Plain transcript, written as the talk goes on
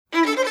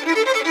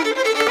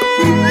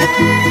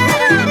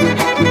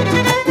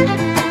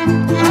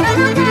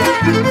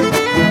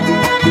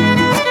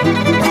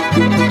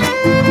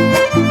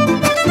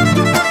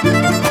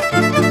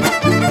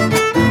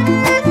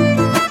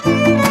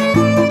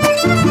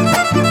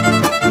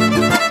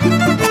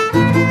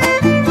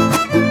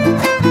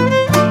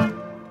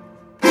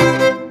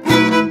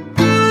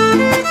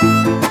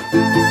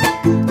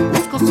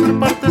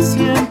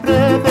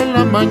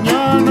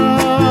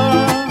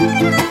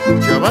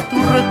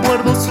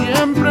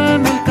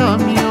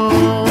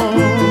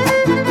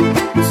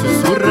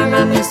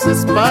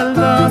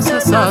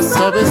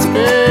¿Sabes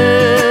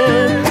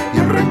qué? Y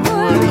el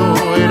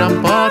recuerdo era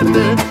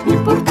parte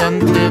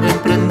importante de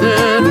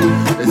emprender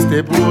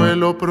este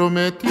vuelo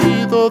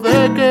prometido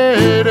de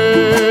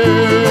querer.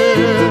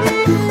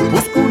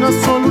 Busco una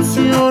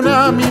solución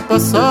a mi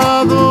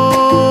pasado,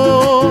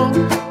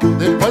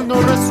 del cual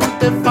no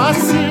resulte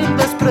fácil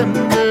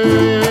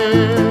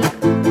desprender.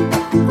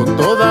 Con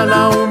toda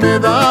la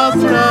humedad,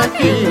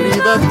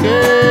 fragilidad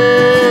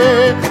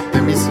que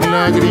de mis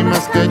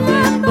lágrimas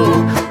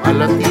cayendo a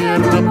la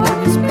tierra por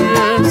mis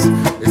pies,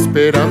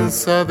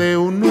 esperanza de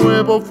un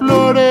nuevo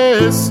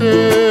florecer.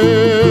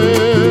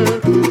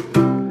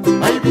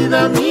 Ay,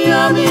 vida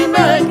mía,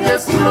 dime qué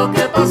es lo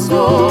que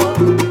pasó.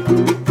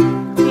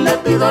 Le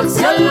pido al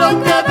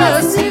cielo que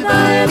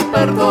decida el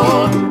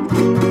perdón.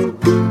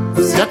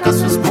 Si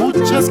acaso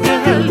escuchas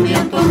que el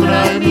viento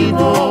trae mi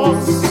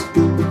voz,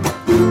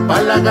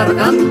 pa' la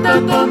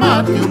garganta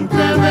tómate un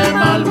té de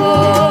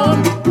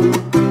Malvón.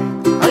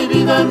 Ay,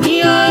 vida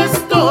mía,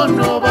 esto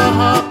no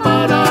va a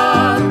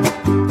parar.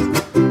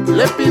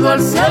 Le pido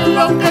al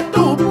cielo que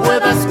tú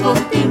puedas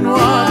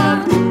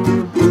continuar.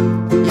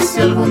 Y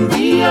si algún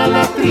día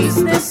la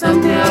tristeza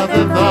te ha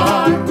de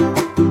dar,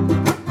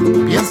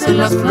 piensa en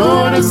las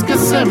flores que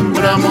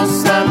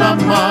sembramos al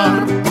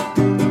amar.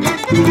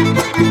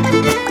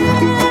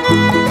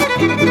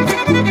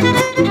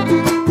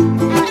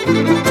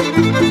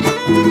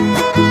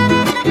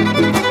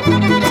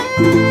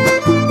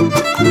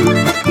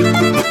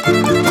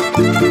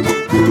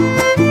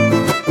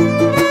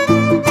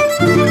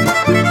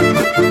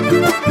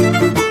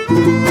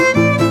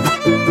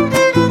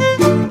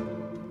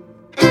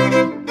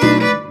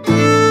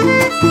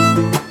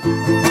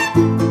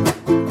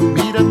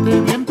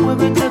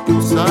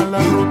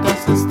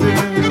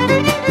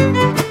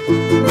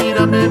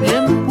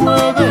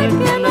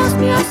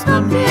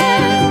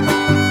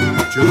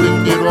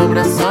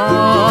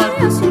 Abrazar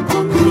y así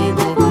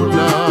conmigo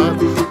volar,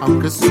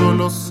 aunque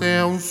solo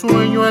sea un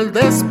sueño al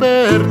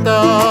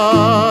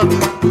despertar.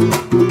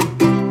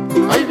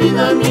 Ay,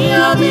 vida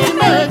mía,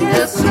 dime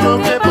qué es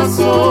lo que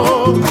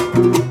pasó.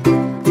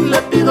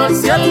 Le pido al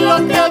cielo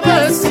que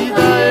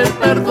decida el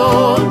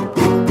perdón.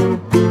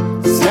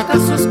 Si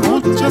acaso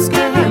escuchas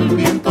que el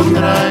viento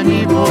trae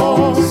mi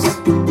voz,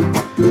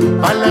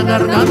 a la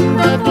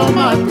garganta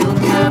tómate un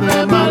té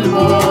de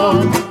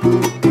Malvón.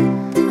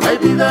 Ay,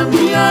 vida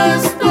mía,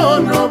 esto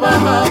no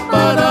va a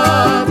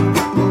parar.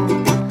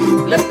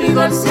 Le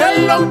pido al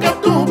cielo que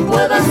tú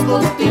puedas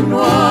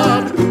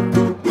continuar.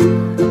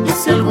 Y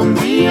si algún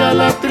día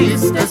la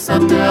tristeza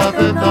te ha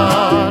de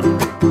dar,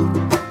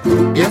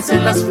 piensa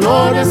en las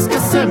flores que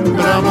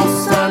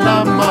sembramos al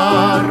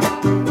amar.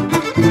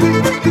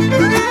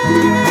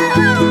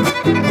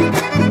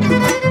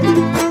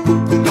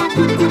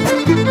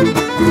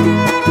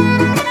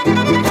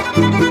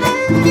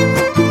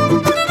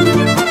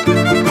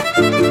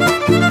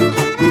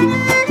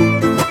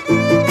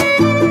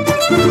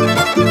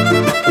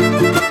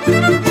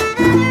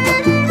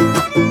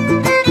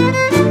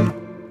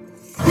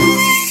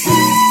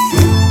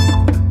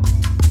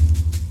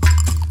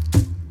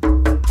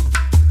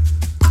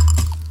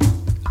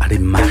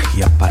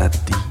 Magia para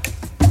ti,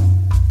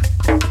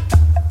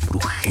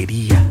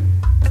 brujería,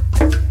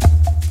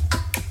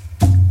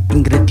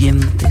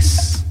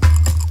 ingredientes,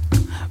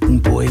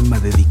 un poema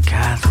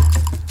dedicado,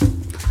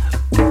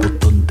 un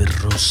botón de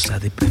rosa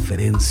de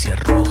preferencia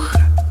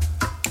roja,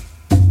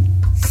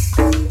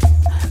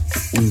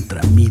 un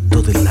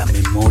tramito de la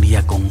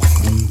memoria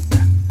conjunta,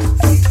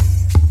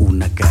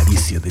 una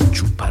caricia de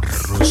chupar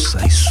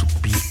rosa y su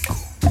pico,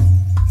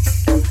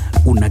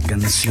 una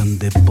canción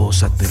de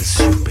voz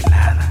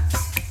aterciopelada,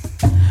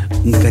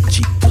 un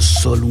cachito,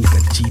 solo un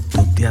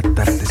cachito de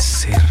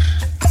atardecer,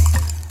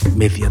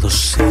 media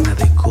docena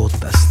de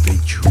gotas de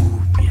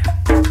lluvia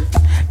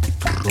y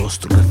tu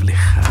rostro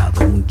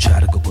reflejado en un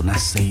charco con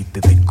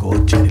aceite de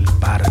coche en el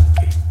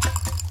parque.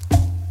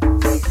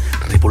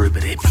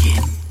 Revolveré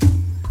bien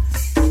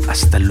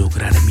hasta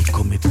lograr mi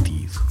cometido.